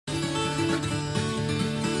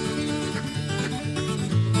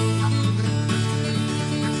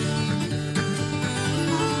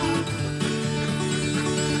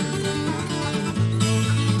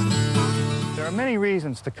many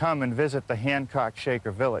reasons to come and visit the Hancock Shaker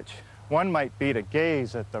Village. One might be to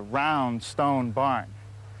gaze at the round stone barn.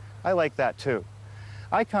 I like that too.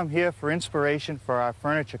 I come here for inspiration for our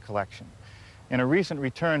furniture collection. In a recent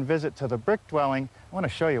return visit to the brick dwelling, I want to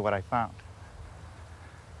show you what I found.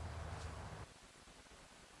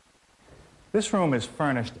 This room is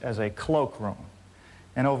furnished as a cloak room.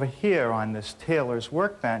 And over here on this tailor's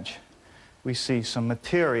workbench, we see some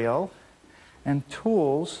material and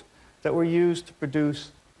tools that were used to produce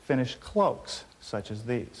finished cloaks, such as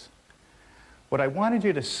these. What I wanted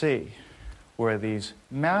you to see were these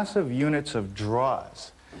massive units of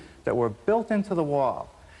drawers that were built into the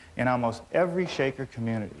wall in almost every Shaker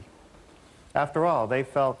community. After all, they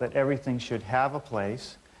felt that everything should have a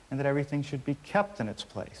place and that everything should be kept in its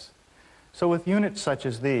place. So with units such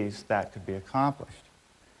as these, that could be accomplished.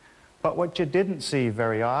 But what you didn't see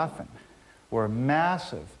very often were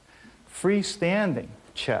massive, freestanding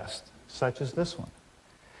chests, such as this one.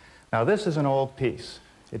 Now, this is an old piece.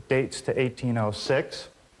 It dates to 1806,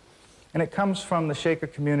 and it comes from the Shaker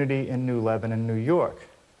community in New Lebanon, New York.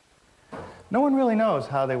 No one really knows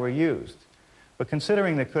how they were used, but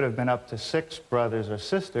considering there could have been up to 6 brothers or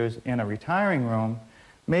sisters in a retiring room,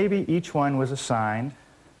 maybe each one was assigned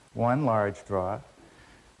one large drawer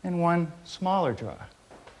and one smaller drawer.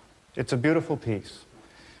 It's a beautiful piece,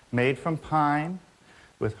 made from pine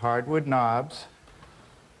with hardwood knobs,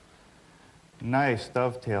 nice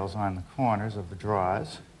dovetails on the corners of the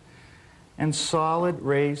drawers, and solid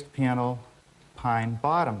raised panel pine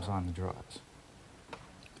bottoms on the drawers.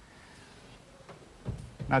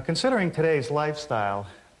 Now, considering today's lifestyle,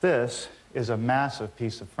 this is a massive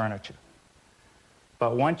piece of furniture.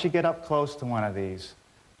 But once you get up close to one of these,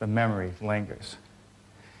 the memory lingers.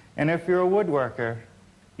 And if you're a woodworker,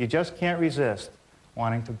 you just can't resist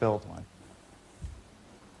wanting to build one.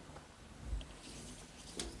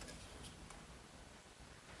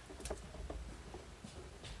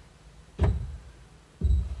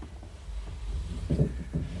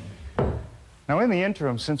 Now, in the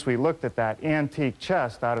interim, since we looked at that antique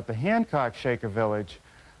chest out at the Hancock Shaker Village,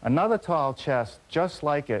 another tall chest just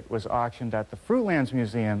like it was auctioned at the Fruitlands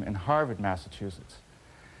Museum in Harvard, Massachusetts.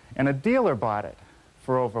 And a dealer bought it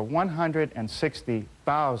for over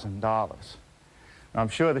 $160,000. I'm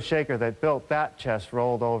sure the Shaker that built that chest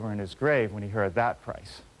rolled over in his grave when he heard that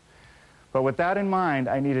price. But with that in mind,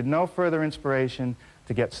 I needed no further inspiration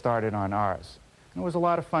to get started on ours. And it was a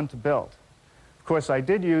lot of fun to build. Of course, I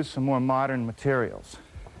did use some more modern materials.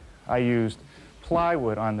 I used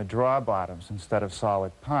plywood on the draw bottoms instead of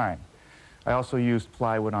solid pine. I also used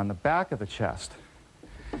plywood on the back of the chest.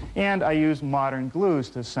 And I used modern glues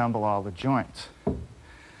to assemble all the joints.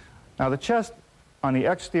 Now, the chest on the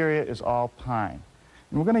exterior is all pine.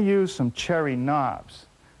 And we're going to use some cherry knobs.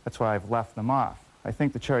 That's why I've left them off. I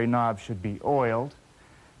think the cherry knobs should be oiled,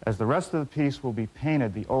 as the rest of the piece will be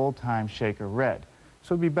painted the old-time Shaker red.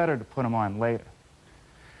 So it'd be better to put them on later.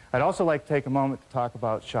 I'd also like to take a moment to talk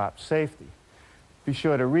about shop safety. Be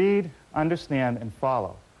sure to read, understand, and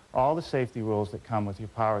follow all the safety rules that come with your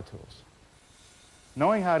power tools.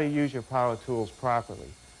 Knowing how to use your power tools properly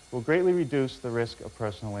will greatly reduce the risk of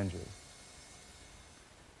personal injury.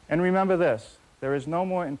 And remember this, there is no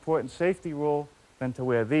more important safety rule than to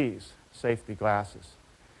wear these safety glasses.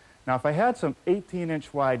 Now, if I had some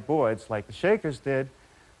 18-inch wide boards like the Shakers did,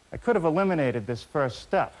 I could have eliminated this first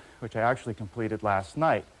step, which I actually completed last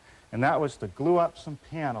night, and that was to glue up some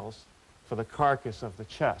panels for the carcass of the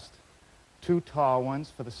chest. 2 tall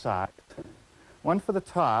ones for the side, one for the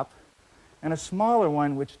top, and a smaller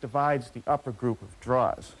one which divides the upper group of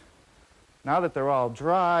drawers. Now that they're all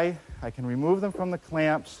dry, I can remove them from the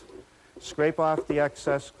clamps, scrape off the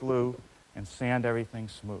excess glue, and sand everything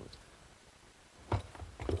smooth.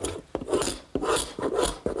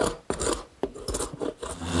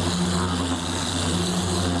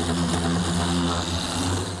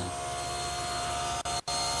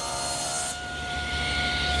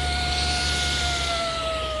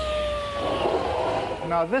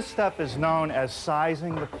 Now, this step is known as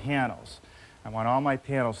sizing the panels. I want all my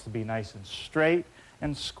panels to be nice and straight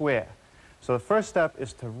and square. So the first step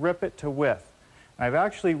is to rip it to width. And I've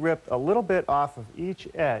actually ripped a little bit off of each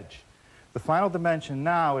edge. The final dimension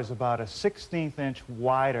now is about a 1/16 inch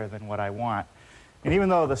wider than what I want. And even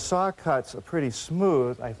though the saw cuts are pretty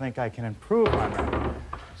smooth, I think I can improve on them.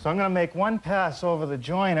 So I'm going to make one pass over the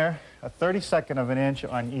joiner, a 32nd of an inch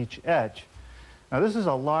on each edge. Now, this is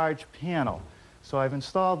a large panel. So I've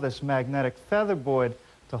installed this magnetic feather board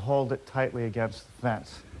to hold it tightly against the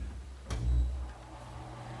fence.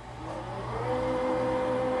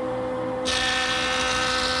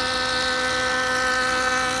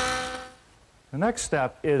 The next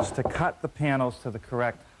step is to cut the panels to the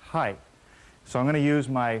correct height. So I'm going to use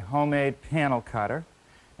my homemade panel cutter.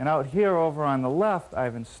 And out here over on the left,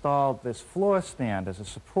 I've installed this floor stand as a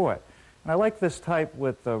support. And I like this type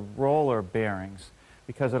with the roller bearings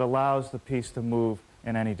because it allows the piece to move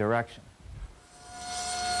in any direction.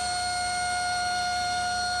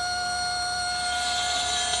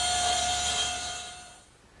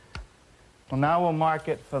 Well, now we'll mark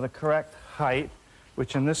it for the correct height,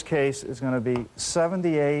 which in this case is going to be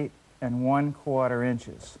 78 1/4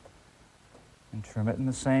 inches. And trim it in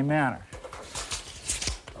the same manner.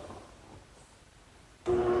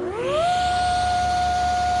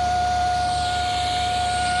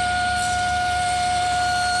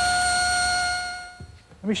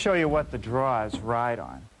 Let me show you what the drawers ride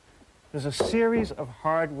on. There's a series of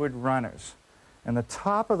hardwood runners, and the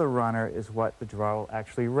top of the runner is what the drawer will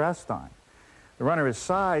actually rest on. The runner is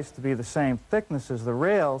sized to be the same thickness as the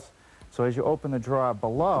rails, so as you open the drawer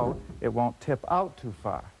below, it won't tip out too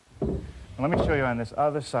far. And let me show you on this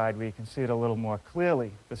other side where you can see it a little more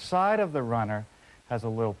clearly. The side of the runner has a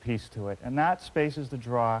little piece to it, and that spaces the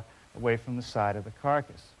drawer away from the side of the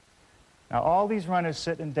carcass. Now, all these runners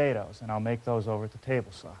sit in dados, and I'll make those over at the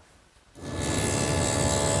table saw.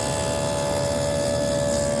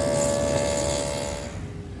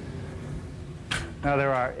 Now,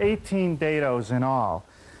 there are 18 dados in all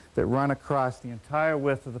that run across the entire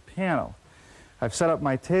width of the panel. I've set up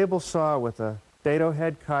my table saw with a dado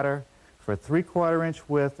head cutter for a 3/4 inch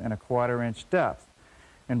width and a 1/4 inch depth.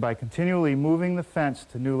 And by continually moving the fence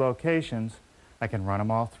to new locations, I can run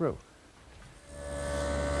them all through.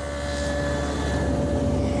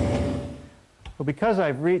 Well, because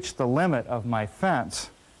I've reached the limit of my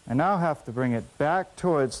fence, I now have to bring it back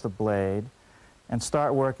towards the blade and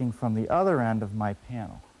start working from the other end of my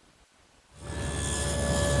panel.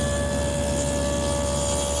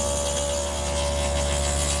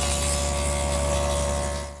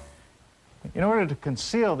 In order to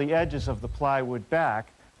conceal the edges of the plywood back,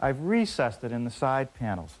 I've recessed it in the side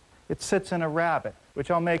panels. It sits in a rabbet, which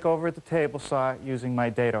I'll make over at the table saw using my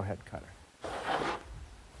dado head cutter.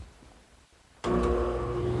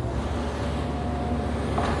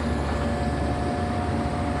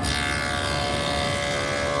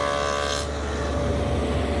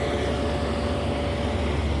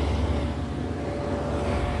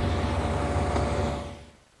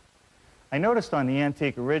 I noticed on the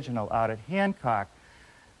antique original out at Hancock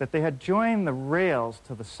that they had joined the rails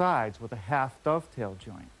to the sides with a half dovetail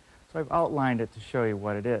joint. So I've outlined it to show you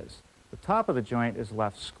what it is. The top of the joint is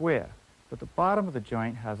left square, but the bottom of the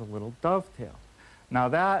joint has a little dovetail. Now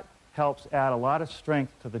that helps add a lot of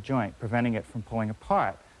strength to the joint, preventing it from pulling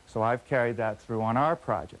apart. So I've carried that through on our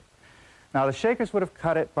project. Now the Shakers would have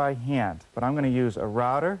cut it by hand, but I'm going to use a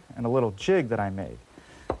router and a little jig that I made.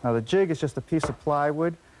 Now the jig is just a piece of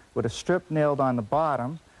plywood with a strip nailed on the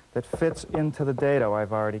bottom that fits into the dado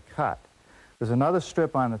I've already cut. There's another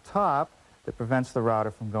strip on the top that prevents the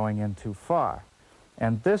router from going in too far.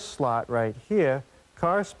 And this slot right here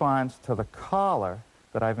corresponds to the collar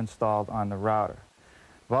that I've installed on the router.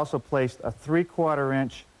 I've also placed a 3/4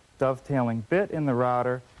 inch dovetailing bit in the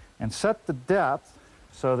router and set the depth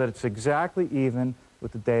so that it's exactly even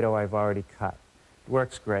with the dado I've already cut. It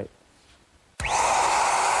works great.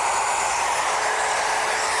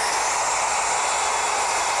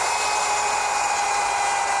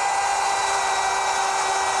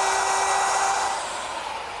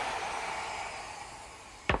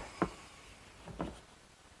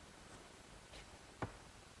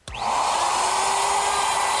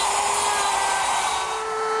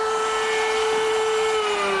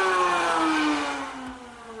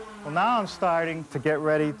 Now I'm starting to get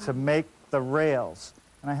ready to make the rails.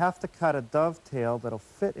 And I have to cut a dovetail that'll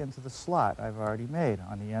fit into the slot I've already made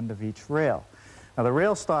on the end of each rail. Now the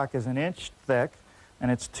rail stock is 1 inch thick and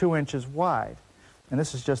it's 2 inches wide. And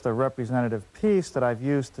this is just a representative piece that I've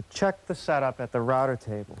used to check the setup at the router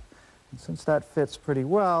table. And since that fits pretty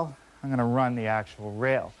well, I'm going to run the actual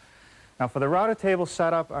rail. Now for the router table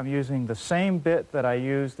setup, I'm using the same bit that I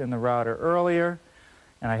used in the router earlier.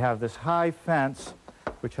 And I have this high fence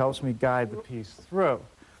which helps me guide the piece through.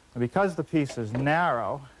 And because the piece is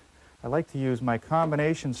narrow, I like to use my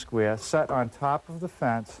combination square set on top of the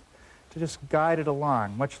fence to just guide it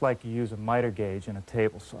along, much like you use a miter gauge in a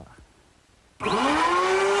table saw.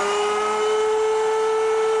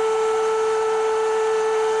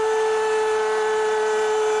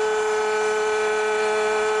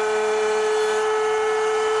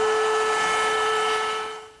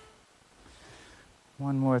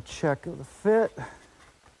 One more check of the fit.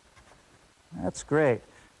 That's great.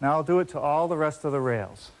 Now I'll do it to all the rest of the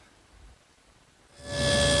rails.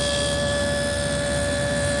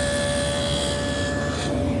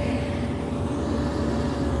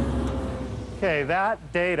 Okay,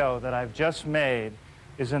 that dado that I've just made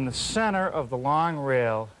is in the center of the long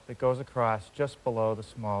rail that goes across just below the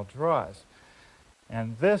small draws.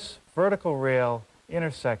 And this vertical rail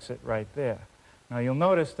intersects it right there. Now you'll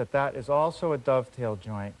notice that that is also a dovetail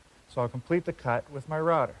joint, so I'll complete the cut with my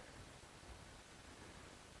router.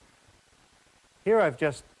 Here I've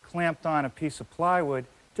just clamped on a piece of plywood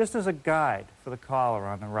just as a guide for the collar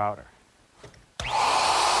on the router.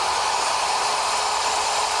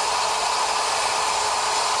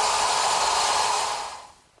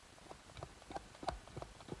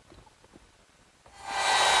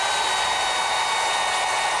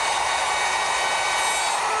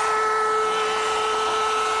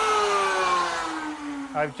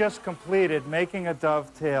 I've just completed making a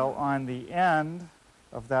dovetail on the end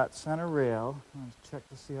of that center rail. Let's check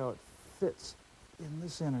to see how it fits in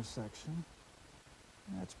this intersection.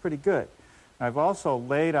 That's pretty good. I've also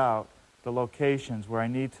laid out the locations where I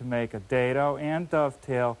need to make a dado and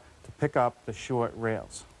dovetail to pick up the short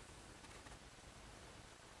rails.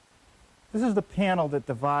 This is the panel that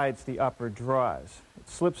divides the upper draws. It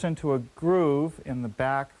slips into a groove in the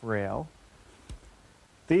back rail.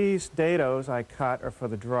 These dados I cut are for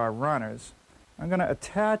the draw runners. I'm going to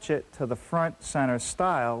attach it to the front center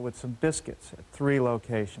stile with some biscuits at 3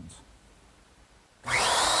 locations.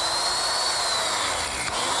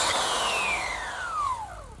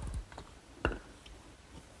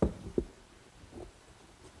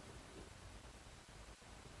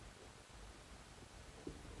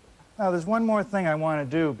 Now there's one more thing I want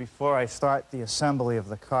to do before I start the assembly of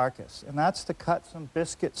the carcass, and that's to cut some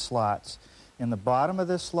biscuit slots in the bottom of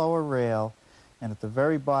this lower rail and at the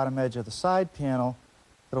very bottom edge of the side panel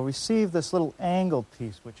that'll receive this little angled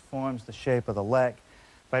piece which forms the shape of the leg.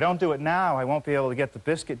 If I don't do it now, I won't be able to get the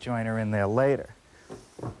biscuit joiner in there later.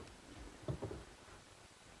 Well,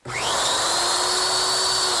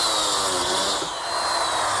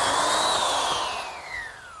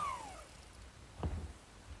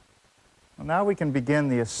 now we can begin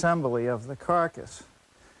the assembly of the carcass.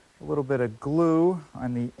 A little bit of glue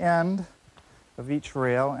on the end of each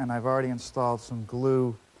rail, and I've already installed some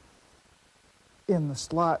glue in the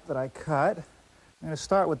slot that I cut. I'm going to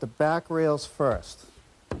start with the back rails first.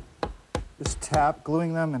 Just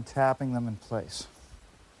gluing them and tapping them in place.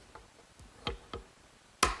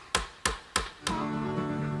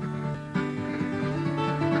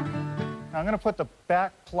 Now I'm going to put the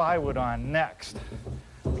back plywood on next,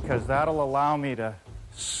 because that'll allow me to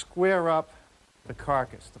square up the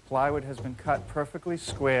carcass. The plywood has been cut perfectly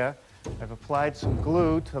square. I've applied some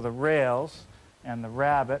glue to the rails and the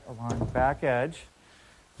rabbet along the back edge.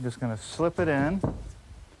 I'm just going to slip it in.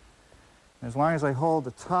 As long as I hold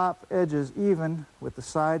the top edges even with the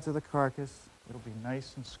sides of the carcass, it'll be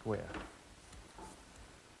nice and square.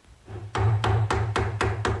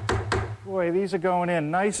 Boy, these are going in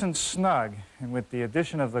nice and snug, and with the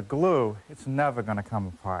addition of the glue, it's never going to come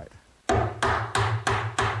apart.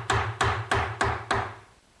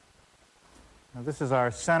 Now, this is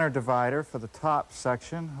our center divider for the top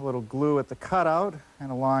section. A little glue at the cutout and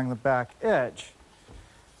along the back edge.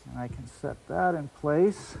 And I can set that in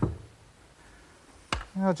place.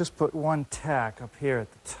 And I'll just put one tack up here at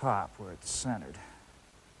the top where it's centered.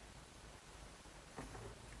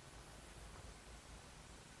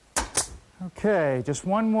 Okay, just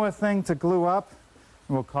one more thing to glue up,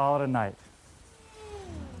 and we'll call it a night.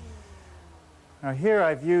 Now here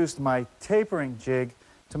I've used my tapering jig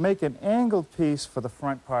to make an angled piece for the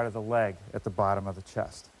front part of the leg at the bottom of the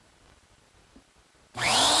chest.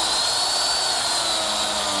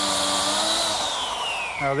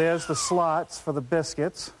 Now there's the slots for the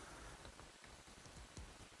biscuits.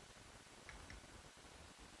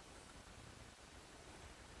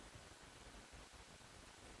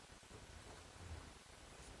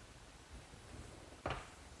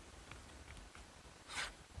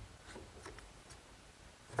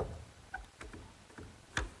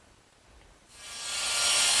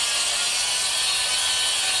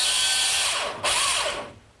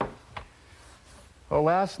 Well,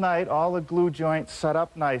 last night, all the glue joints set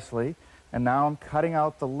up nicely, and now I'm cutting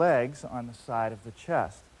out the legs on the side of the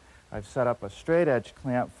chest. I've set up a straight edge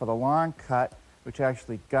clamp for the long cut, which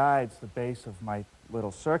actually guides the base of my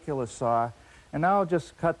little circular saw, and now I'll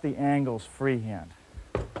just cut the angles freehand.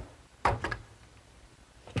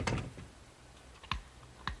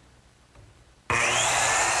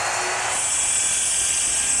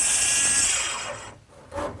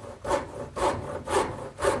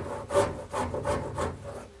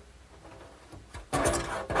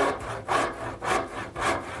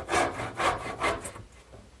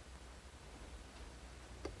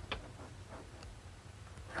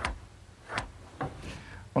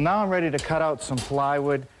 Well, now I'm ready to cut out some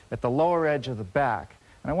plywood at the lower edge of the back.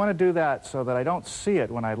 And I want to do that so that I don't see it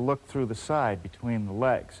when I look through the side between the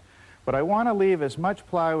legs. But I want to leave as much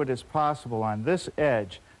plywood as possible on this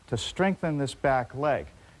edge to strengthen this back leg,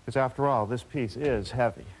 because after all, this piece is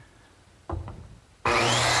heavy.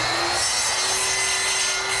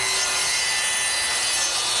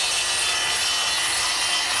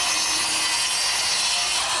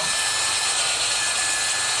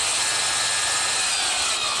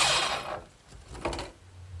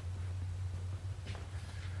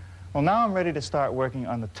 Well, now I'm ready to start working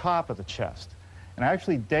on the top of the chest. And I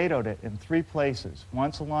actually dadoed it in 3 places,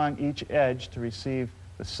 once along each edge to receive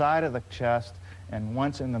the side of the chest, and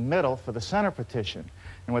once in the middle for the center partition.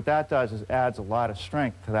 And what that does is adds a lot of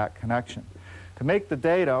strength to that connection. To make the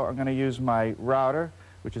dado, I'm going to use my router,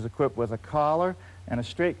 which is equipped with a collar and a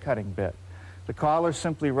straight cutting bit. The collar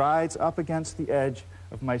simply rides up against the edge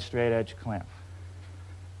of my straight edge clamp.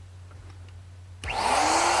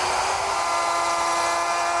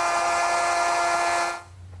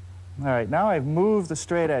 All right, now I've moved the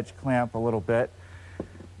straight edge clamp a little bit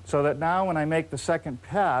so that now when I make the second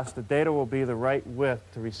pass, the dado will be the right width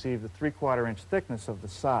to receive the 3/4 inch thickness of the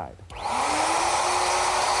side.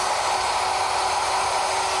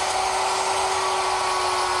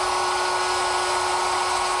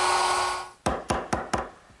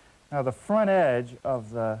 Now the front edge of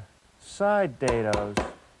the side dados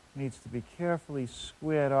needs to be carefully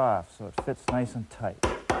squared off so it fits nice and tight.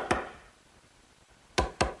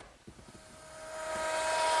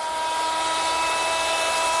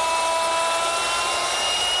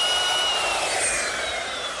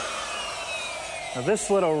 Now this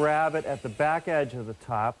little rabbet at the back edge of the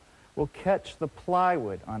top will catch the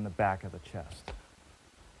plywood on the back of the chest.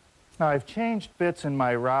 Now I've changed bits in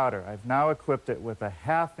my router. I've now equipped it with a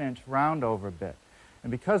 1/2 inch roundover bit.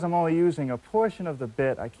 And because I'm only using a portion of the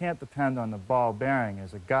bit, I can't depend on the ball bearing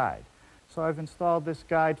as a guide. So I've installed this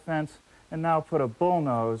guide fence and now put a bull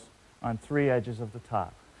nose on 3 edges of the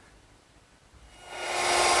top.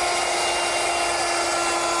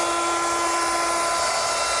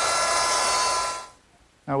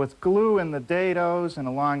 Now with glue in the dados and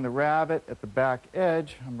along the rabbet at the back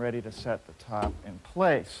edge, I'm ready to set the top in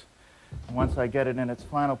place. And once I get it in its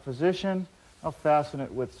final position, I'll fasten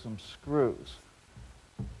it with some screws.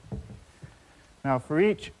 Now for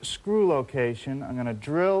each screw location, I'm going to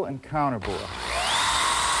drill and counterbore.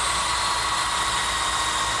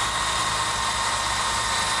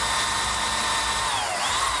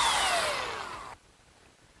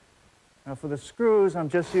 Now for the screws, I'm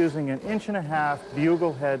just using an 1.5 inch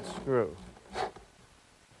bugle head screw.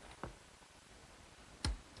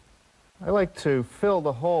 I like to fill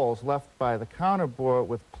the holes left by the counterbore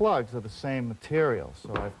with plugs of the same material.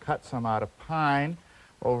 So I've cut some out of pine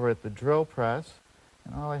over at the drill press.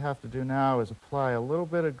 And all I have to do now is apply a little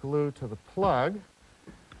bit of glue to the plug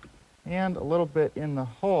and a little bit in the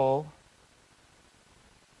hole.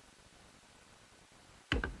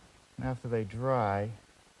 And after they dry,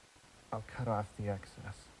 I'll cut off the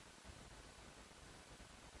excess.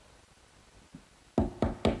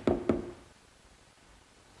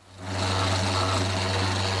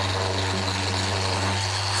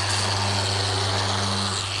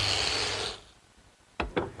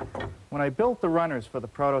 When I built the runners for the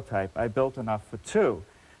prototype, I built enough for 2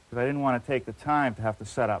 because I didn't want to take the time to have to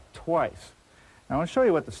set up twice. Now I want to show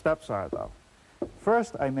you what the steps are, though.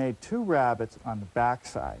 First, I made 2 rabbets on the back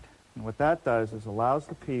side. And what that does is allows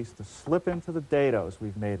the piece to slip into the dados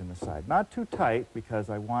we've made in the side. Not too tight, because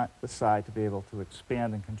I want the side to be able to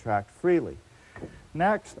expand and contract freely.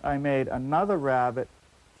 Next, I made another rabbet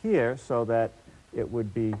here so that it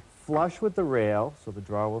would be flush with the rail, so the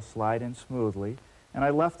drawer will slide in smoothly. And I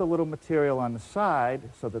left a little material on the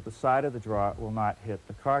side so that the side of the drawer will not hit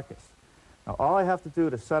the carcass. Now, all I have to do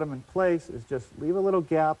to set them in place is just leave a little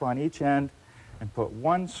gap on each end and put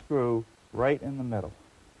 1 screw right in the middle.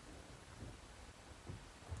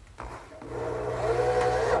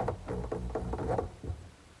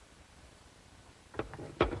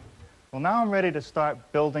 Well, now I'm ready to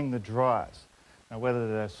start building the drawers. Now, whether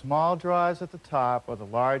they're small drawers at the top or the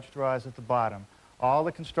large drawers at the bottom, all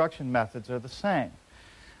the construction methods are the same.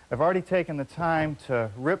 I've already taken the time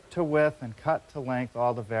to rip to width and cut to length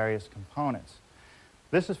all the various components.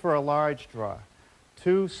 This is for a large drawer.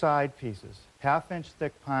 2 side pieces, 1/2 inch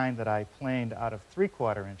thick pine that I planed out of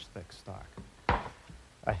 3/4 inch thick stock.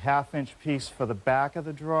 A 1/2 inch piece for the back of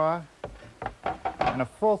the drawer, and a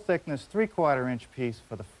full thickness 3/4 inch piece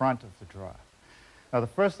for the front of the drawer. Now the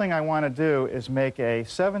first thing I want to do is make a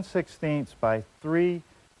 7/16 by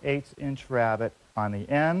 3/8 inch rabbet on the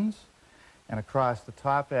ends and across the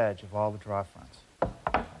top edge of all the drawer fronts.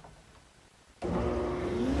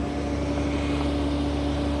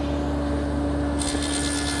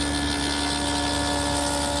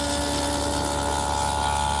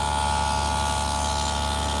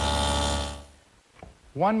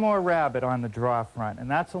 One more rabbet on the draw front,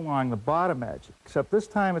 and that's along the bottom edge, except this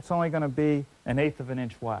time it's only going to be 1/8 of an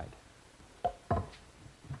inch wide.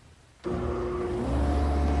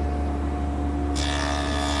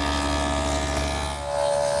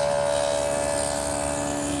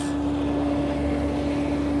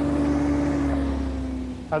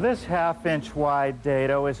 Now this 1/2 inch wide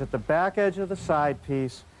dado is at the back edge of the side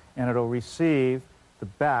piece, and it'll receive the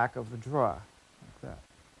back of the draw, like that.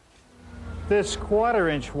 This 1/4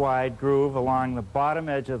 inch wide groove along the bottom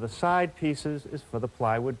edge of the side pieces is for the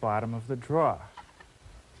plywood bottom of the draw.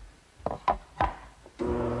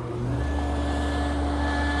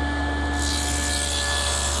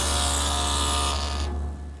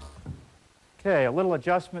 Okay, a little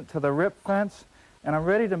adjustment to the rip fence, and I'm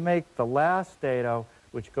ready to make the last dado,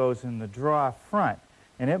 which goes in the draw front,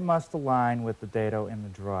 and it must align with the dado in the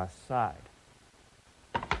draw side.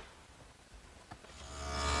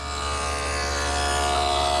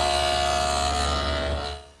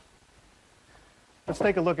 Let's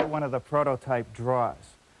take a look at one of the prototype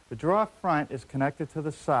draws. The draw front is connected to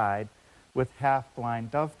the side with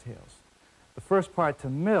half-blind dovetails. The first part to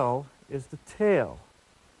mill is the tail.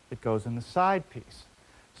 It goes in the side piece.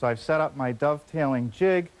 So I've set up my dovetailing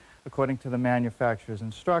jig according to the manufacturer's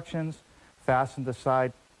instructions, fastened the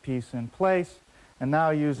side piece in place, and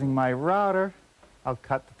now using my router, I'll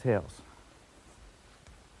cut the tails.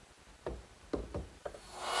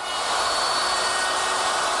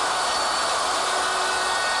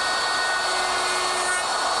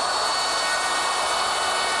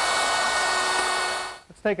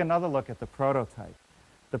 Let's take another look at the prototype.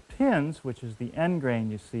 The pins, which is the end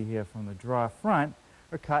grain you see here from the draw front,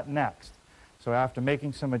 are cut next. So after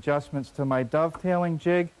making some adjustments to my dovetailing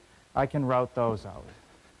jig, I can route those out.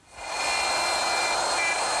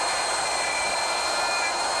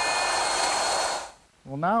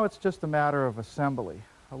 Well, now it's just a matter of assembly.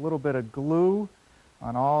 A little bit of glue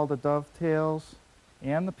on all the dovetails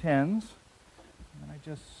and the pins, and then I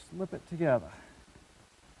just slip it together.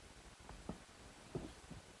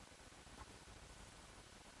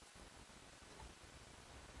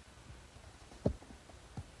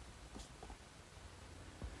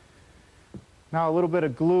 Now a little bit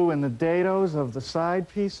of glue in the dados of the side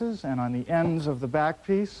pieces and on the ends of the back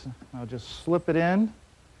piece. I'll just slip it in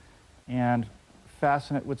and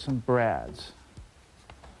fasten it with some brads.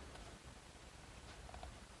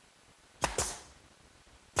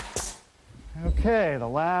 Okay, the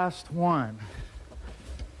last one.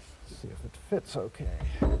 Let's see if it fits okay.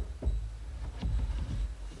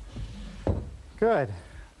 Good.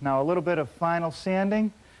 Now a little bit of final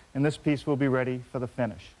sanding, and this piece will be ready for the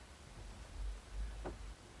finish.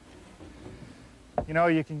 You know,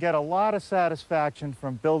 you can get a lot of satisfaction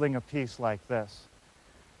from building a piece like this.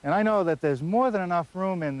 And I know that there's more than enough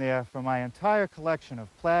room in there for my entire collection of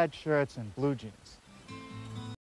plaid shirts and blue jeans.